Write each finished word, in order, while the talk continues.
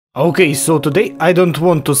Okay, so today I don't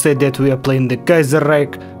want to say that we are playing the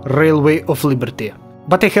Kaiserreich Railway of Liberty,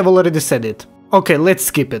 but I have already said it. Okay, let's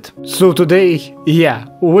skip it. So today, yeah,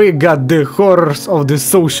 we got the horrors of the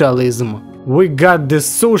socialism. We got the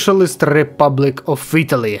Socialist Republic of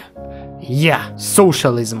Italy. Yeah,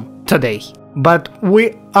 socialism today. But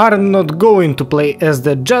we are not going to play as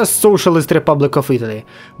the just Socialist Republic of Italy.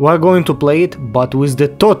 We are going to play it, but with the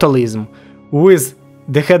totalism, with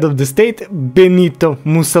the head of the state, Benito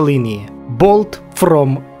Mussolini, bolt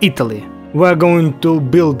from Italy. We are going to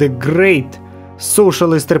build the great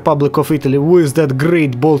Socialist Republic of Italy with that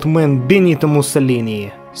great bold man Benito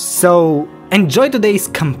Mussolini. So enjoy today's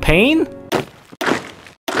campaign.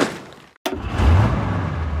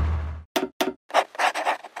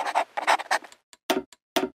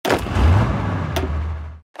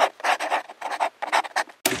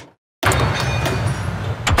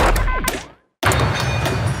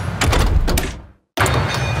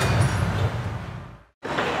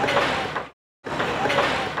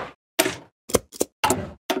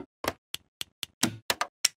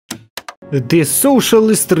 The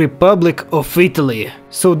Socialist Republic of Italy.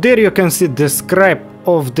 So there you can see the scribe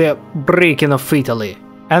of the breaking of Italy.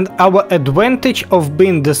 And our advantage of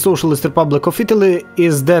being the Socialist Republic of Italy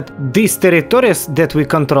is that these territories that we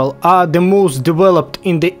control are the most developed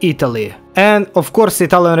in the Italy. And of course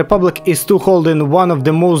Italian Republic is still holding one of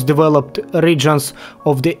the most developed regions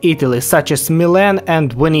of the Italy, such as Milan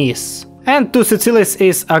and Venice. And Two Sicilies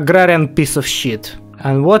is agrarian piece of shit.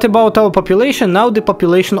 And what about our population? Now the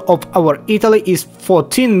population of our Italy is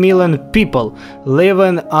 14 million people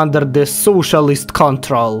living under the socialist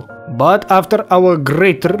control. But after our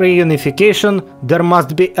great reunification, there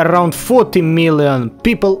must be around 40 million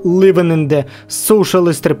people living in the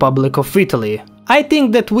Socialist Republic of Italy. I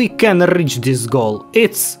think that we can reach this goal.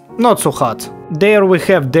 It's not so hard. There we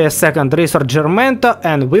have the second Risorgimento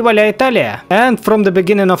and Viva la Italia. And from the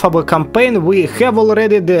beginning of our campaign we have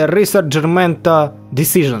already the Risorgimento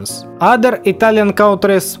decisions. Other Italian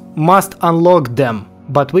countries must unlock them,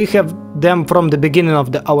 but we have them from the beginning of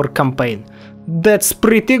our campaign. That's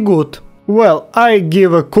pretty good. Well, I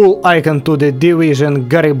give a cool icon to the division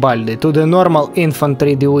Garibaldi, to the normal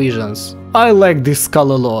infantry divisions. I like this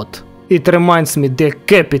skull a lot. It reminds me the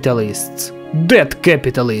capitalists. Dead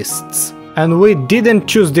capitalists. And we didn't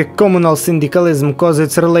choose the communal syndicalism cause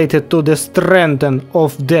it's related to the strength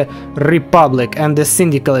of the republic and the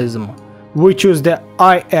syndicalism. We choose the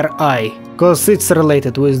IRI cause it's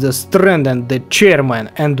related with the strength and the chairman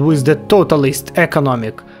and with the totalist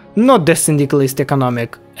economic, not the syndicalist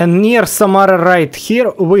economic. And near Samara right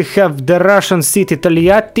here we have the Russian city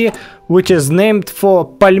Togliatti, which is named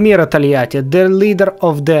for Palmiro Togliatti, the leader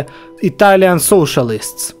of the Italian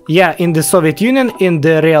socialists. Yeah, in the Soviet Union, in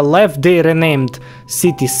the real life, they renamed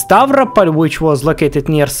city Stavropol, which was located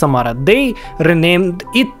near Samara. They renamed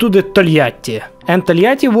it to the Togliatti. And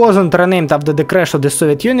Togliatti wasn't renamed after the crash of the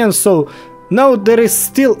Soviet Union, so now there is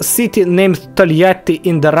still a city named Togliatti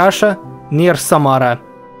in the Russia near Samara.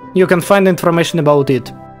 You can find information about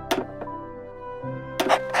it.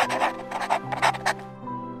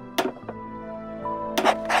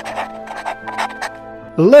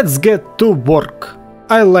 Let's get to work.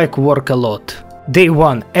 I like work a lot. Day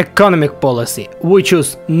 1. Economic policy. We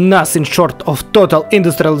choose nothing short of total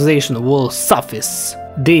industrialization will suffice.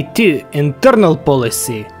 Day 2. Internal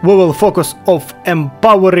policy. We will focus on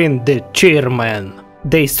empowering the chairman.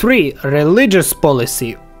 Day 3. Religious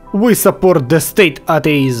policy. We support the state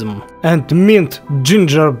atheism. And mint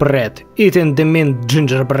gingerbread. Eating the mint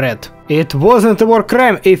gingerbread. It wasn't a war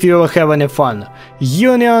crime if you were having fun.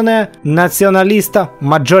 Unione Nazionalista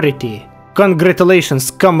majority.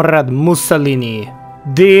 Congratulations, comrade Mussolini.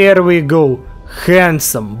 There we go.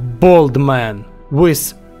 Handsome, bold man.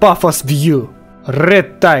 With pathos view.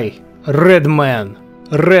 Red tie, red man.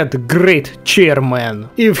 Red great chairman.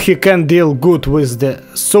 If he can deal good with the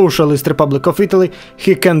Socialist Republic of Italy,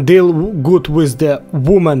 he can deal good with the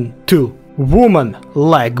woman too. Woman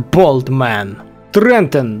like bold man.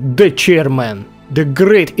 Trenton, the chairman, the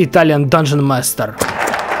great Italian dungeon master.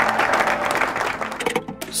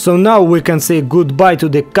 So now we can say goodbye to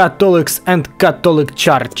the Catholics and Catholic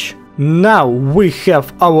Church. Now we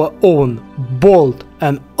have our own bold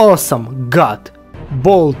and awesome God.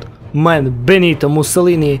 Bold man Benito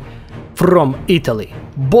Mussolini from Italy.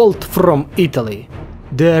 Bold from Italy.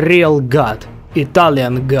 The real God.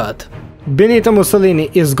 Italian God. Benito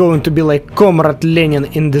Mussolini is going to be like Comrade Lenin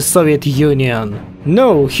in the Soviet Union.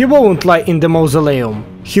 No, he won't lie in the mausoleum.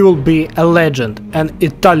 He will be a legend, an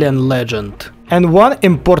Italian legend. And one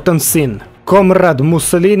important thing. Comrade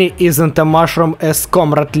Mussolini isn't a mushroom as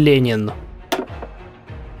Comrade Lenin.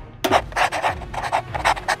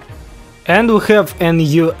 And we have a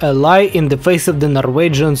new ally in the face of the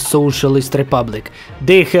Norwegian Socialist Republic.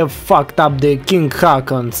 They have fucked up the King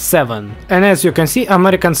Haakon VII. And as you can see,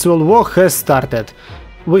 American Civil War has started.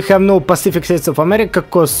 We have no Pacific States of America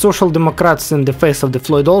cause Social Democrats in the face of the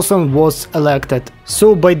Floyd Olson was elected.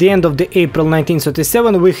 So by the end of the April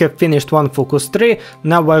 1937 we have finished one focus tree.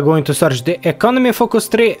 Now we are going to search the economy focus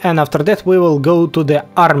tree, and after that we will go to the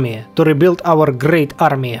army to rebuild our great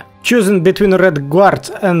army. Choosing between Red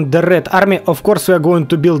Guards and the Red Army, of course we are going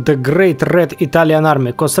to build the Great Red Italian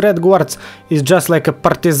Army, cause Red Guards is just like a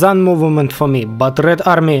partisan movement for me, but Red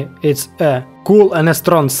Army it's a cool and a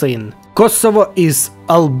strong scene. Kosovo is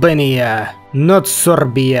Albania, not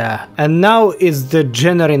Serbia. And now it's the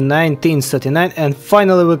January 1939 and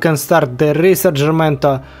finally we can start the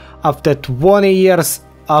Risorgimento after 20 years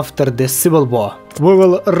after the Civil War. We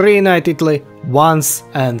will reunite Italy once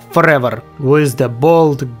and forever with the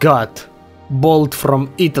bold god, bold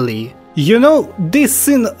from Italy. You know, this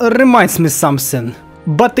scene reminds me something,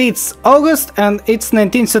 but it's August and it's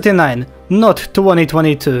 1939, not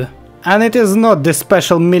 2022. And it is not the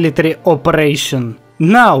special military operation.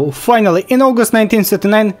 Now, finally, in August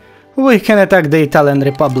 1939, we can attack the Italian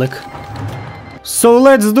Republic. So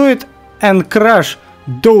let's do it and crush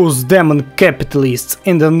those demon capitalists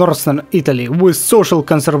in the northern Italy with social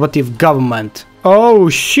conservative government. Oh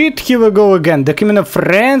shit, here we go again. The Queen of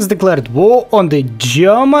France declared war on the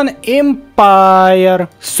German Empire.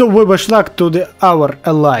 So we wish luck to our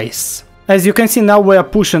allies. As you can see, now we are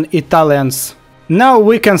pushing Italians. Now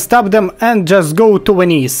we can stop them and just go to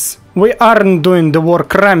Venice. We aren't doing the war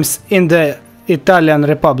crimes in the Italian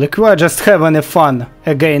Republic, we are just having fun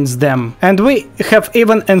against them. And we have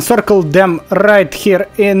even encircled them right here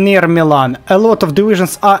near Milan. A lot of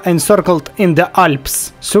divisions are encircled in the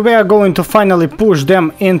Alps. So we are going to finally push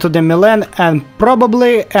them into the Milan and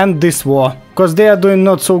probably end this war. Cause they are doing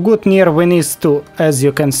not so good near Venice too, as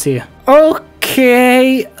you can see.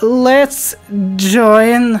 Okay, let's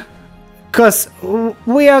join. Cause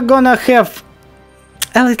we are gonna have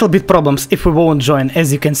a little bit problems if we won't join,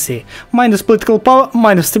 as you can see. Minus political power,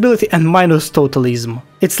 minus stability and minus totalism.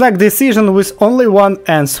 It's like decision with only one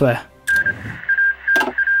answer.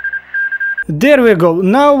 There we go,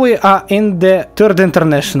 now we are in the Third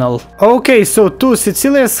International. Okay, so two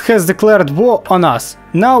Sicilians has declared war on us.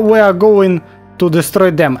 Now we are going to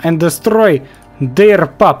destroy them and destroy their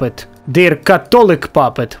puppet. Their Catholic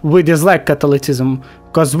puppet. We dislike Catholicism,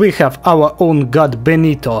 cause we have our own god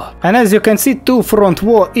Benito. And as you can see, two-front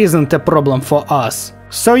war isn't a problem for us.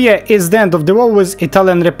 So yeah, it's the end of the war with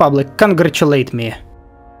Italian Republic. Congratulate me.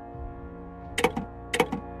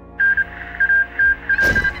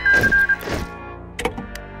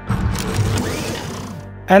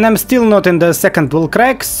 And I'm still not in the Second World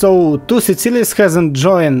Reich, so two Sicilies hasn't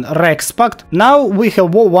joined Reichspakt. Now we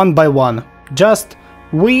have war one by one. Just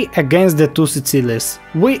we against the two Sicilies.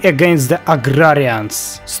 We against the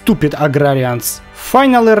agrarians. Stupid agrarians.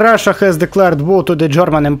 Finally Russia has declared war to the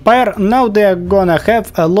German Empire. Now they are gonna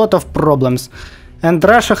have a lot of problems. And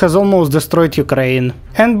Russia has almost destroyed Ukraine.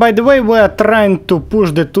 And by the way, we are trying to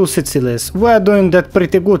push the two Sicilies. We are doing that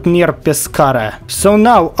pretty good near Pescara. So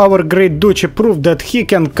now our great Duce proved that he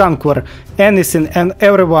can conquer anything and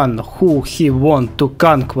everyone who he want to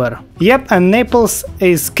conquer. Yep, and Naples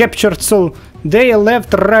is captured, so they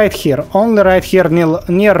left right here, only right here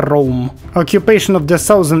near Rome. Occupation of the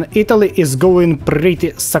southern Italy is going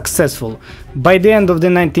pretty successful. By the end of the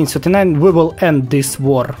 1939 we will end this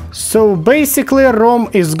war. So basically Rome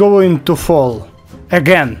is going to fall.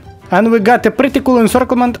 Again. And we got a pretty cool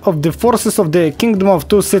encirclement of the forces of the Kingdom of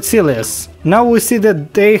Two Sicilies. Now we see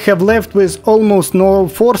that they have left with almost no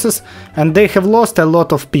forces and they have lost a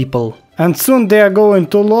lot of people. And soon they are going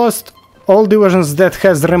to lose all divisions that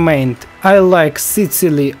has remained. I like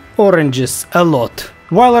Sicily oranges a lot.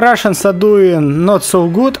 While Russians are doing not so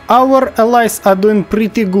good, our allies are doing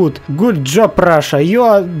pretty good. Good job Russia, you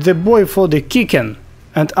are the boy for the kicking.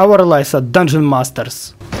 And our allies are dungeon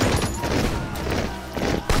masters.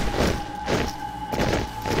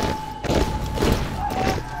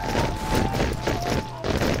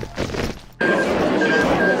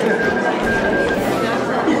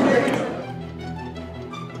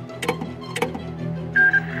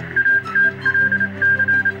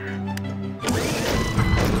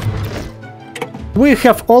 We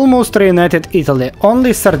have almost reunited Italy,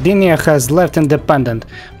 only Sardinia has left independent,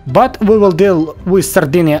 but we will deal with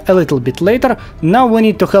Sardinia a little bit later. Now we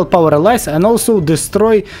need to help our allies and also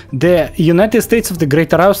destroy the United States of the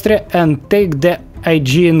Greater Austria and take the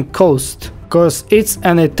Aegean coast, cause it's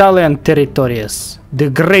an Italian territories. the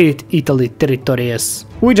Great Italy territories.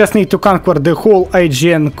 We just need to conquer the whole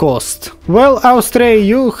Aegean coast. Well, Austria,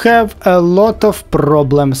 you have a lot of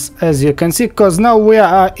problems, as you can see, cause now we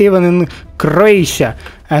are even in Croatia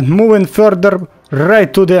and moving further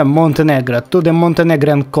right to the Montenegro, to the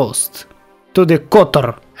Montenegrin coast, to the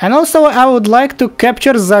Kotor. And also I would like to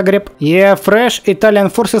capture Zagreb. Yeah, fresh Italian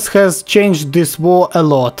forces has changed this war a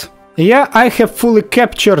lot. Yeah, I have fully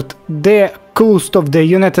captured the coast of the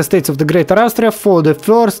United States of the Greater Austria for the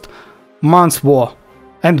first month's war.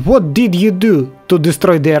 And what did you do to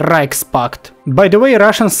destroy the Reichspakt? By the way,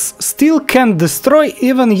 Russians still can destroy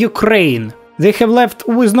even Ukraine. They have left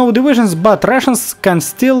with no divisions, but Russians can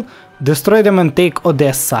still destroy them and take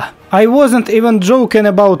Odessa. I wasn't even joking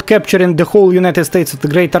about capturing the whole United States of the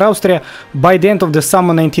Greater Austria by the end of the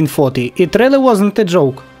summer 1940. It really wasn't a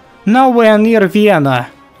joke. Now we are near Vienna,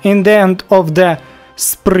 in the end of the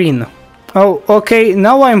spring. Oh, okay,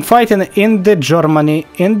 now I'm fighting in the Germany,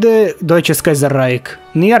 in the Deutsches Kaiserreich,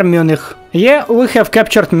 near Munich. Yeah, we have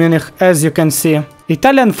captured Munich, as you can see.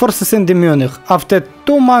 Italian forces in the Munich, after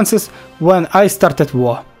 2 months when I started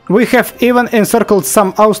war. We have even encircled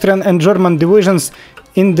some Austrian and German divisions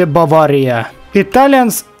in the Bavaria.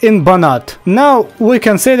 Italians in Banat. Now we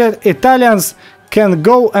can say that Italians can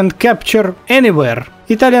go and capture anywhere.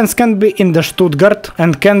 Italians can be in the Stuttgart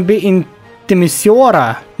and can be in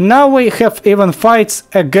Timisoara. Now we have even fights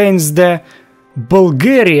against the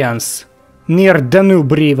Bulgarians near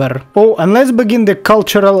Danube River. Oh, and let's begin the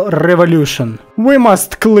cultural revolution. We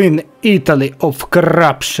must clean Italy of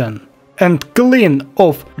corruption and clean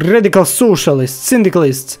of radical socialists,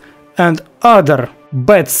 syndicalists and other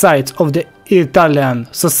bad sides of the Italian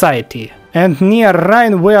society. And near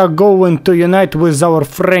Rhine we are going to unite with our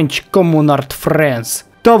French communard friends,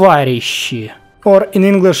 Товарищи, or in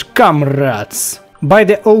English, comrades. By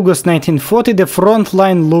the August 1940 the front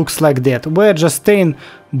line looks like that. We're just staying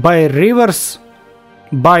by rivers,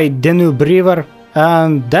 by Danube River,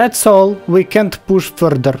 and that's all. We can't push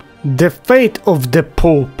further. The fate of the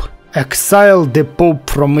Pope. Exile the Pope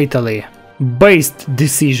from Italy. Based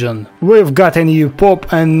decision. We've got a new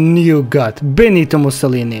Pope and new God, Benito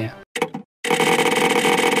Mussolini.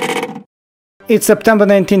 It's September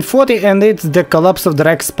 1940 and it's the collapse of the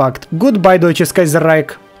Reichspakt. Goodbye, Deutsches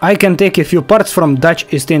Kaiserreich. I can take a few parts from Dutch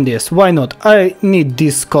East Indies. Why not? I need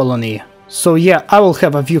this colony. So yeah, I will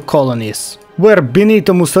have a few colonies where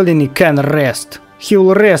Benito Mussolini can rest. He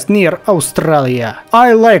will rest near Australia.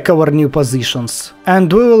 I like our new positions.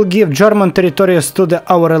 And we will give German territories to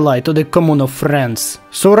our ally, to the Commune of France.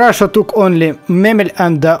 So Russia took only Memel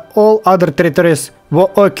and all other territories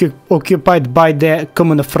were occupied by the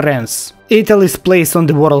Commune of France. Italy's place on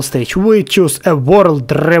the world stage. We choose a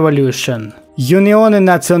world revolution. Unione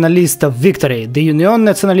Nazionalista victory. The Unione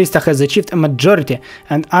Nazionalista has achieved a majority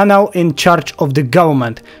and are now in charge of the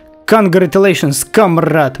government. Congratulations,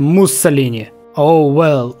 comrade Mussolini. Oh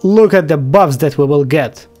well, look at the buffs that we will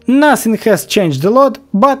get. Nothing has changed a lot,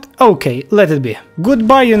 but okay, let it be.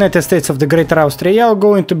 Goodbye, United States of the Greater Austria, you are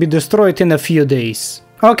going to be destroyed in a few days.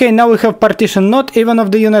 Okay, now we have partition not even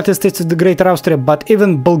of the United States of the Greater Austria, but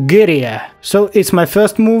even Bulgaria. So it's my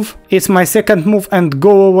first move, it's my second move, and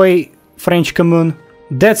go away, French Commune.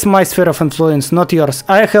 That's my sphere of influence, not yours.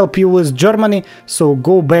 I help you with Germany, so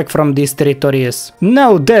go back from these territories.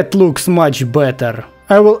 Now that looks much better.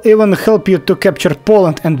 I will even help you to capture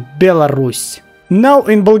Poland and Belarus. Now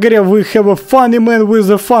in Bulgaria we have a funny man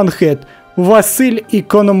with a fun head, Vasil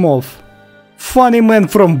Ikonomov. Funny man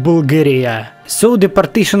from Bulgaria. So the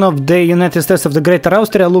partition of the United States of the Greater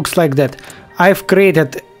Austria looks like that. I've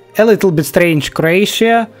created a little bit strange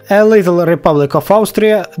Croatia, a little Republic of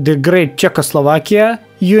Austria, the Great Czechoslovakia,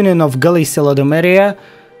 Union of Galicia-Lodomeria,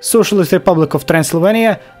 Socialist Republic of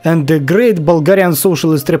Transylvania, and the Great Bulgarian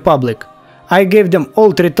Socialist Republic. I gave them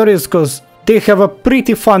all territories cause they have a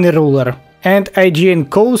pretty funny ruler. And Aegean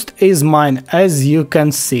coast is mine, as you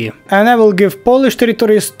can see. And I will give Polish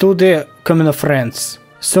territories to the Commune of France.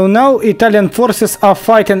 So now Italian forces are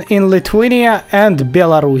fighting in Lithuania and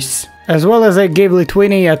Belarus. As well as I gave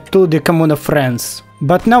Lithuania to the Commune of France.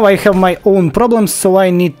 But now I have my own problems, so I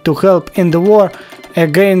need to help in the war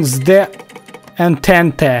against the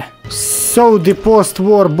Entente. So the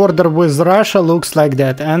post-war border with Russia looks like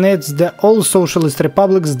that, and it's the all socialist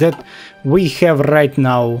republics that we have right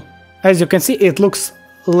now. As you can see, it looks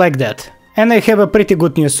like that. And I have a pretty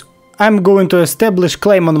good news. I'm going to establish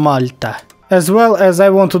claim on Malta, as well as I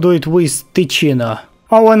want to do it with Ticino.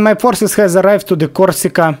 Oh, and my forces has arrived to the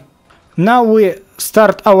Corsica. Now we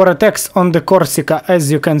start our attacks on the Corsica,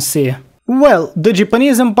 as you can see. Well, the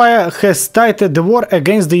Japanese Empire has started the war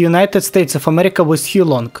against the United States of America with Huey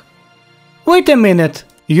Long. Wait a minute,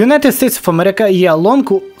 United States of America, yeah, long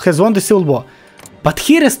has won the Civil War. But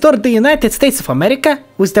he restored the United States of America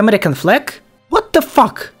with the American flag? What the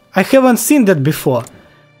fuck? I haven't seen that before.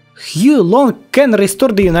 Hugh Long can restore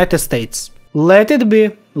the United States. Let it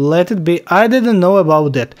be, I didn't know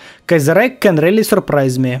about that. Kaiserreich can really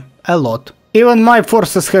surprise me. A lot. Even my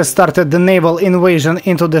forces have started the naval invasion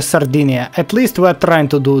into the Sardinia. At least we're trying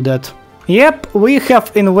to do that. Yep, we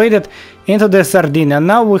have invaded into the Sardinia.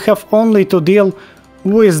 Now we have only to deal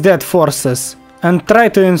with that forces and try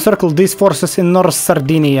to encircle these forces in North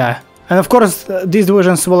Sardinia. And of course, these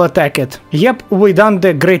divisions will attack it. Yep, we done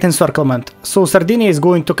the Great Encirclement, so Sardinia is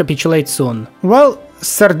going to capitulate soon. Well,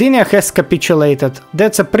 Sardinia has capitulated.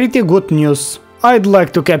 That's a pretty good news. I'd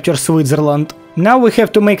like to capture Switzerland. Now we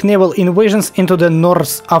have to make naval invasions into the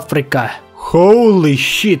North Africa. Holy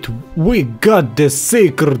shit, we got the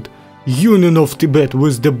Sacred Union of Tibet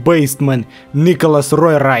with the based man Nicholas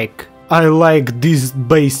Roerich. I like this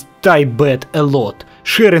based Tibet a lot.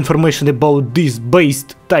 Share information about this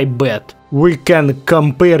based Tibet. We can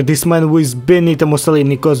compare this man with Benito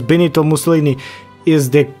Mussolini, because Benito Mussolini is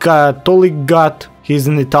the Catholic god, he's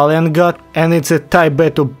an Italian god, and it's a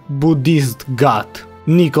Tibeto-Buddhist god.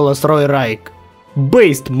 Nicholas Roerich.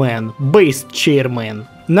 Based man, based chairman.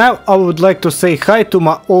 Now I would like to say hi to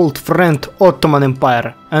my old friend Ottoman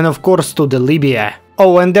Empire, and of course to the Libya.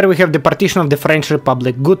 Oh, and there we have the partition of the French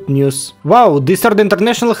Republic. Good news. Wow, this Third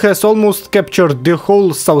International has almost captured the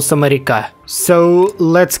whole South America. So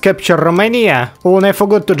let's capture Romania. Oh, and I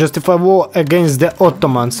forgot to justify war against the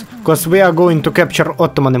Ottomans, because we are going to capture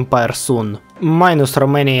Ottoman Empire soon. Minus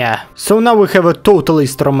Romania. So now we have a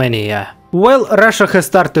totalist Romania. Well, Russia has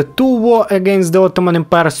started 2 war against the Ottoman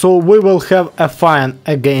Empire, so we will have a fine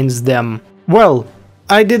against them. Well,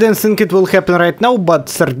 I didn't think it will happen right now, but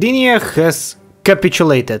Sardinia has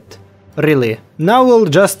capitulated. Really. Now we'll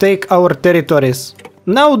just take our territories.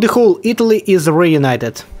 Now the whole Italy is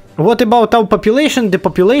reunited. What about our population? The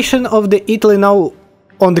population of the Italy now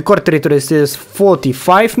on the core territories is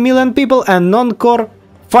 45 million people and non-core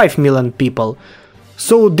 5 million people.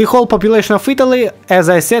 So the whole population of Italy, as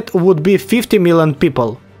I said, would be 50 million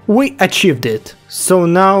people. We achieved it. So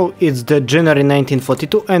now it's the January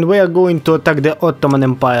 1942 and we are going to attack the Ottoman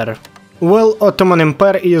Empire. Well, Ottoman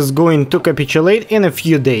Empire is going to capitulate in a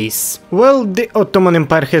few days. Well, the Ottoman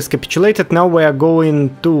Empire has capitulated, now we are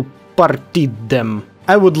going to partition them.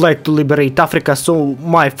 I would like to liberate Africa, so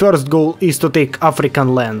my first goal is to take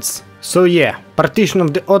African lands. So yeah, partition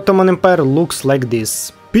of the Ottoman Empire looks like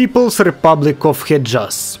this. People's Republic of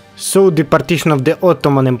Hejaz. So the partition of the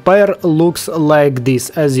Ottoman Empire looks like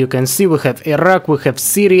this. As you can see, we have Iraq, we have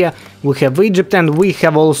Syria, we have Egypt, and we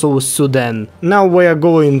have also Sudan. Now we are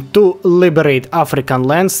going to liberate African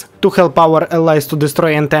lands to help our allies to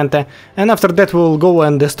destroy Entente, and after that we will go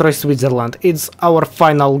and destroy Switzerland. It's our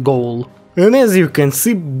final goal. And as you can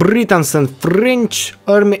see, Britain's and French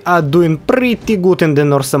army are doing pretty good in the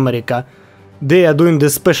North America. They are doing the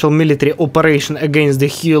special military operation against the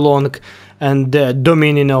Hugh Long and the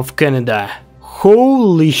Dominion of Canada.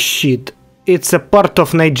 Holy shit, it's a part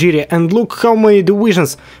of Nigeria, and look how many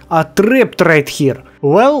divisions are trapped right here.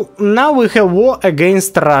 Well, now we have war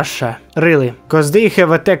against Russia, really, because they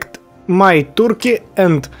have attacked my Turkey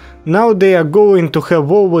and now they are going to have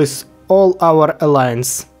war with all our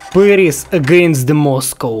alliance. Paris against the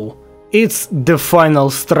Moscow. It's the final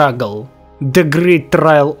struggle. The great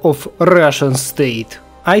trial of Russian state.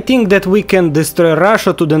 I think that we can destroy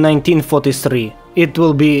Russia to the 1943. It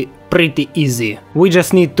will be pretty easy. We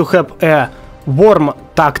just need to have a worm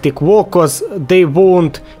tactic war, cause they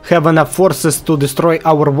won't have enough forces to destroy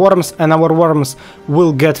our worms, and our worms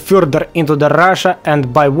will get further into the Russia,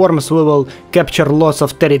 and by worms we will capture lots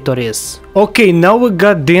of territories. Okay, now we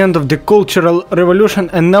got the end of the Cultural Revolution,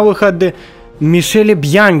 and now we had the Michele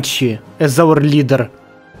Bianchi as our leader.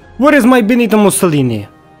 Where is my Benito Mussolini?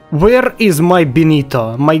 Where is my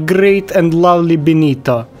Benito? My great and lovely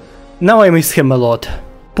Benito. Now I miss him a lot.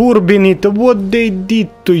 Poor Benito, what they did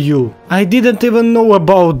to you? I didn't even know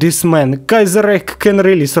about this man. Kaiserreich can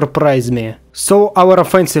really surprise me. So our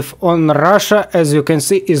offensive on Russia, as you can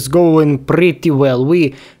see, is going pretty well.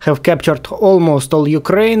 We have captured almost all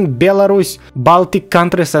Ukraine, Belarus, Baltic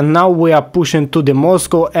countries, and now we are pushing to the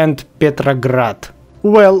Moscow and Petrograd.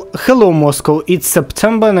 Well, hello Moscow, it's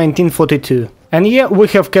September 1942. And yeah, we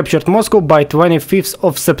have captured Moscow by 25th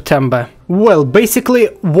of September. Well, basically,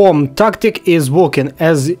 worm tactic is working,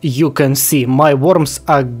 as you can see. My worms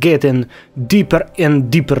are getting deeper and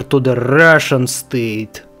deeper to the Russian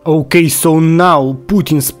state. Okay, so now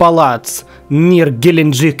Putin's palace near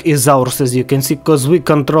Gelendzhik is ours, as you can see, because we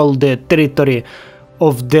control the territory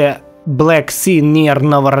of the Black Sea near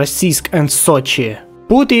Novorossiysk and Sochi.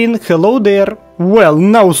 Putin, hello there. Well,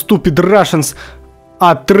 now stupid Russians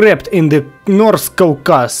are trapped in the North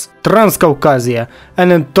Caucasus, Transcaucasia,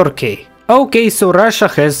 and in Turkey. Okay, so Russia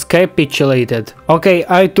has capitulated. Okay,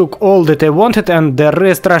 I took all that I wanted, and the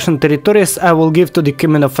rest Russian territories I will give to the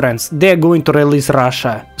Kingdom of France. They are going to release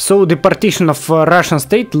Russia. So the partition of Russian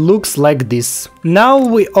state looks like this. Now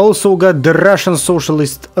we also got the Russian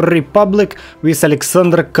Socialist Republic with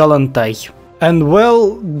Alexander Kollontai. And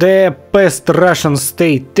well, the past Russian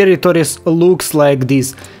state territories looks like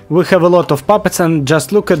this. We have a lot of puppets, and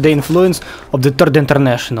just look at the influence of the Third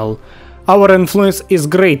International. Our influence is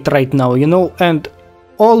great right now, you know, and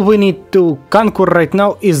all we need to conquer right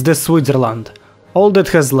now is the Switzerland. All that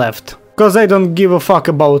has left. Cause I don't give a fuck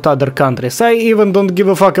about other countries. I even don't give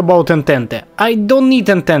a fuck about Entente. I don't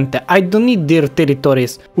need Entente. I don't need their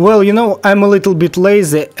territories. Well, you know, I'm a little bit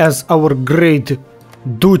lazy as our great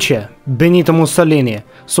Duce, Benito Mussolini.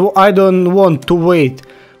 So I don't want to wait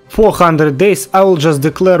 400 days. I will just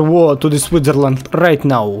declare war to the Switzerland right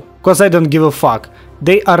now. Cause I don't give a fuck.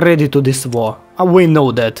 They are ready to this war. We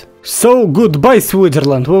know that. So goodbye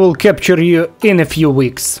Switzerland, we will capture you in a few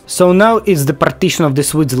weeks. So now it's the partition of the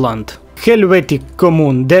Switzerland. Helvetic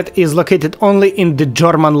Commune that is located only in the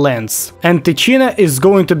German lands. And Ticino is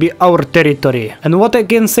going to be our territory. And what I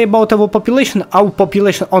can say about our population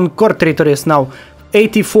on core territory is now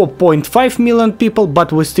 84.5 million people,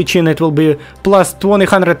 but with Ticino it will be plus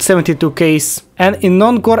 272k, and in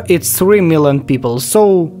non-core it's 3 million people.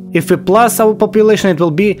 So if we plus our population, it will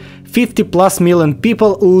be 50 plus million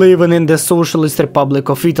people living in the Socialist Republic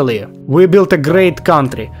of Italy. We built a great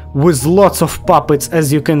country with lots of puppets,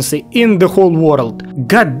 as you can see, in the whole world.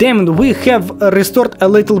 God damn it, we have restored a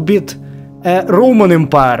little bit Roman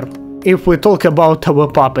Empire. If we talk about our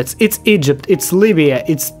puppets, it's Egypt, it's Libya,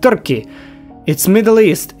 it's Turkey, it's Middle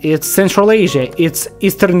East, it's Central Asia, it's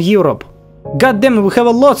Eastern Europe. God damn it, we have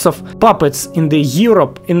lots of puppets in the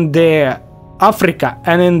Europe, in the Africa,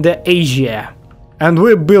 and in the Asia. And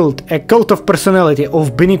we built a cult of personality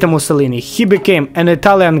of Benito Mussolini. He became an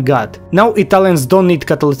Italian god. Now Italians don't need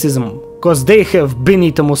Catholicism, cause they have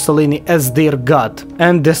Benito Mussolini as their god.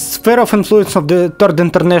 And the sphere of influence of the Third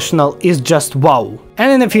International is just wow.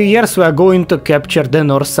 And in a few years we are going to capture the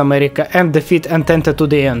North America and defeat Entente to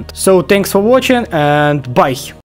the end. So thanks for watching and bye.